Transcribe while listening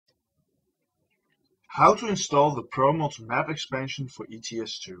How to install the ProMods map expansion for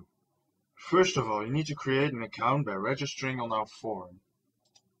ETS2. First of all, you need to create an account by registering on our forum.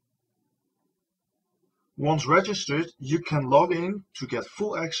 Once registered, you can log in to get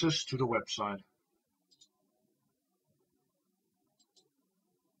full access to the website.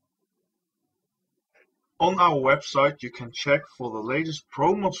 On our website, you can check for the latest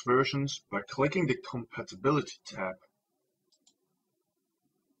ProMods versions by clicking the Compatibility tab.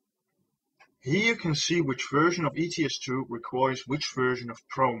 Here you can see which version of ETS2 requires which version of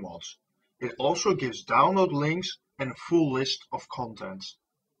ProMods. It also gives download links and a full list of contents.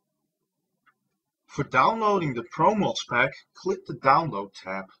 For downloading the ProMods pack, click the Download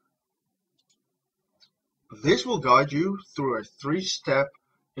tab. This will guide you through a 3-step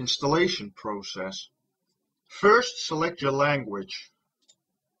installation process. First, select your language.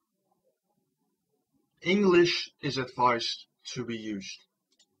 English is advised to be used.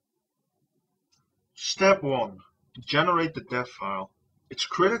 Step 1. Generate the dev file. It's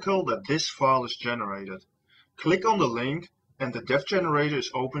critical that this file is generated. Click on the link and the dev generator is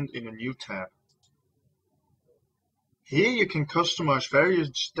opened in a new tab. Here you can customize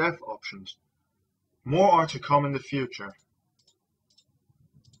various dev options. More are to come in the future.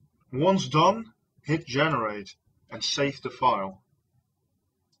 Once done, hit Generate and save the file.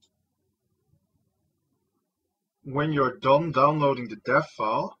 When you're done downloading the dev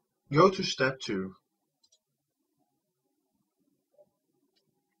file, go to Step 2.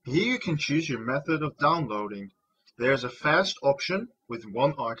 Here you can choose your method of downloading. There's a fast option with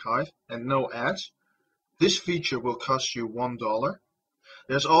 1 archive and no ads. This feature will cost you $1.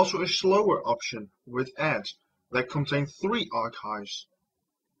 There's also a slower option with ads that contain 3 archives.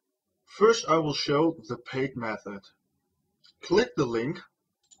 First, I will show the paid method. Click the link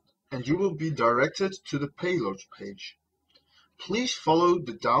and you will be directed to the payloads page. Please follow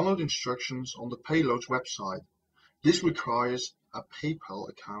the download instructions on the payloads website. This requires a PayPal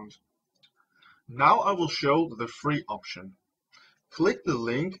account. Now I will show the free option. Click the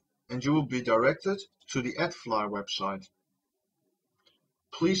link and you will be directed to the AdFly website.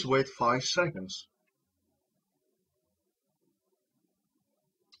 Please wait 5 seconds.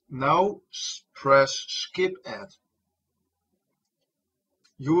 Now press Skip Ad.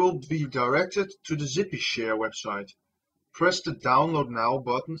 You will be directed to the ZippyShare website. Press the Download Now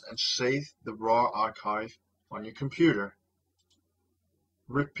button and save the raw archive on your computer.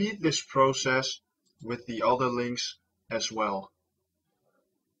 Repeat this process with the other links as well.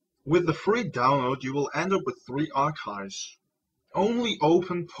 With the free download, you will end up with 3 archives. Only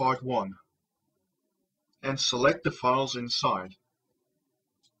open part 1 and select the files inside.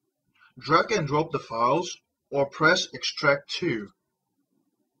 Drag and drop the files or press Extract to.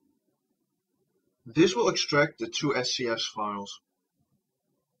 This will extract the 2 SCS files.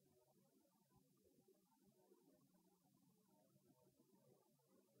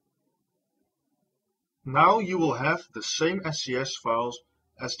 Now you will have the same SCS files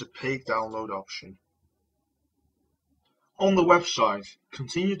as the paid download option. On the website,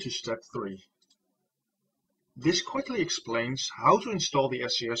 continue to Step 3. This quickly explains how to install the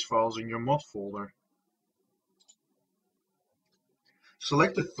SCS files in your mod folder.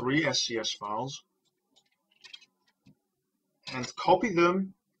 Select the 3 SCS files and copy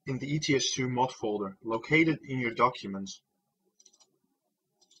them in the ETS2 mod folder located in your documents.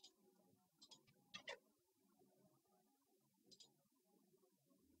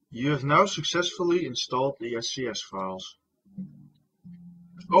 You have now successfully installed the SCS files.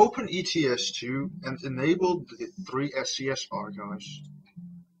 Open ETS2 and enable the 3 SCS archives.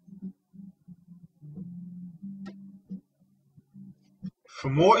 For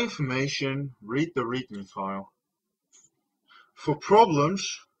more information, read the README file. For problems,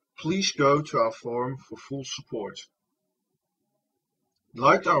 please go to our forum for full support.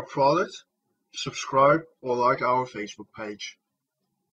 Like our product, subscribe or like our Facebook page.